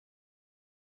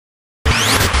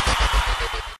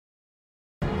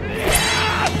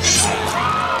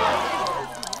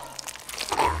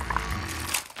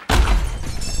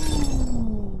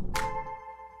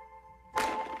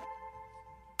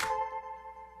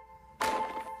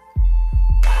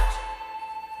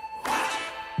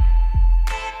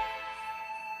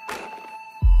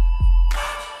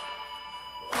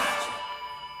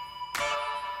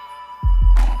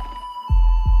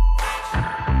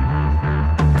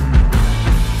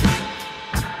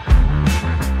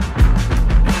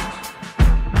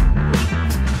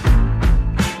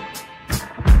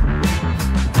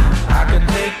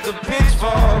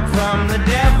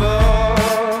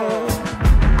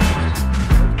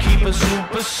a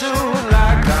super suit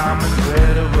like I'm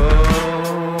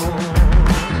incredible.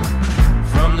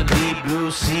 From the deep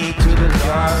blue sea to the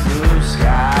dark blue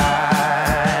sky,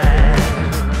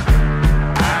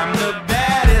 I'm the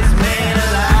baddest man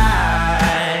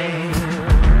alive.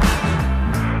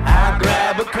 I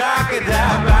grab a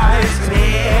crocodile by his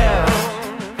tail,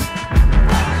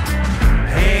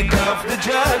 handcuff the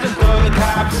judge and throw the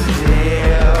cops in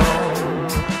jail.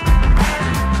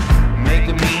 Make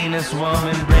the meanest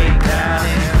woman break down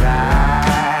and cry.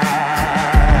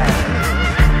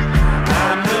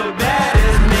 I'm the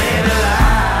baddest man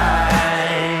alive.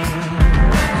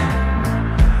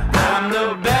 I'm the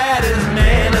baddest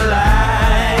man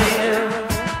alive.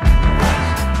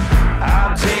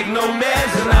 I'll take no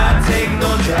mess and I'll take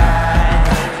no jive.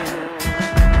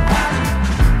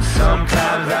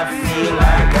 Sometimes I feel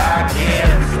like I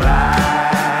can't fly.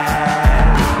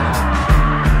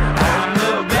 I'm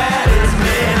the baddest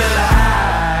man alive.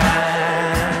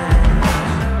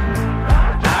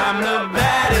 I'm the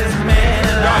baddest man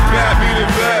alive. Not bad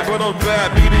meaning bad, but I'm bad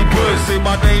meaning good. Say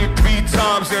my name 3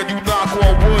 times and you knock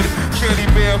on wood.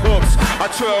 Candyman hooks, I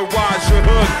terrorize your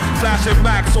hood. Flashing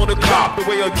max on the cop the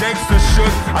way a gangster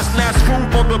should. I snatch food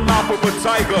from the mouth of a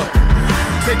tiger.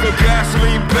 Take a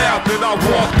gasoline bath, then I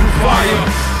walk through fire.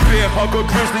 Bear hug a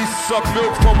grizzly, suck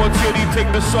milk from a titty.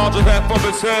 Take the sergeant hat from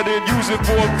his head and use it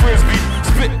for a Frisbee.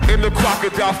 Spit in the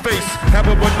crocodile face. Have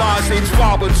a menage a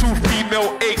trois with 2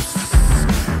 female apes.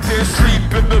 Then sleep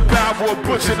in the barrel of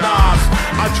butcher knives.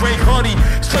 I drink honey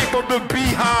straight from the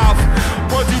beehive.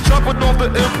 Bungee jumping off the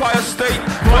Empire State.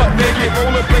 Butt naked,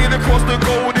 rollerblade across the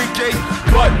Golden Gate.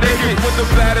 Butt naked with the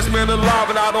baddest man alive,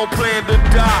 and I don't plan to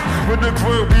die. When the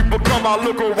Grim Reaper come, I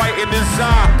look her right in his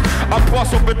eye. I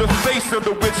bust up in the face of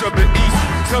the witch of the east.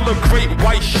 Tell a great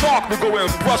white shark to go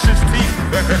and brush his teeth.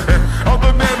 I'm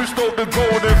the man who stole the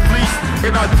golden fleece,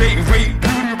 and I date rape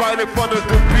beauty right in front of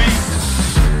the beast.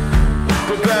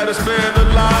 The baddest man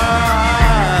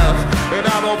alive, and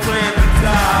I don't plan to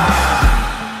die.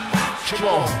 Come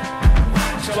on,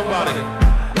 tell somebody.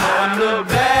 I'm the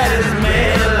baddest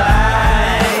man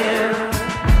alive.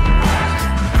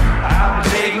 I'll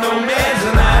take no mess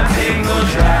and I'll take no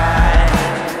drive.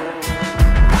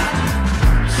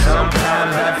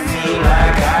 Sometimes I feel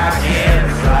like I can't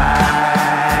fly.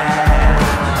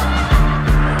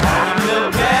 I'm the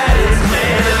baddest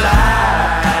man alive.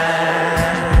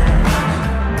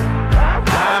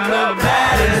 I'm the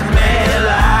baddest man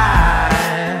alive.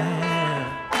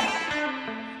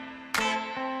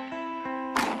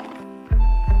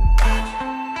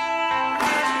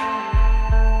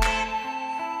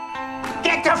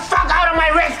 Get the fuck out of my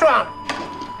restaurant!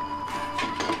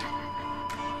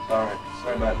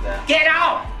 Sorry about that. Get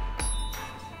out!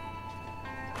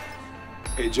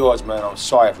 Hey George, man, I'm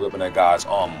sorry for ripping that guy's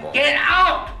arm off. Get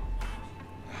out!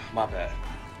 My bad.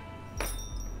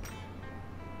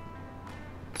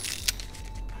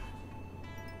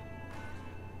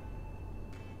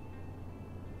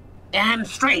 Damn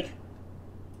straight.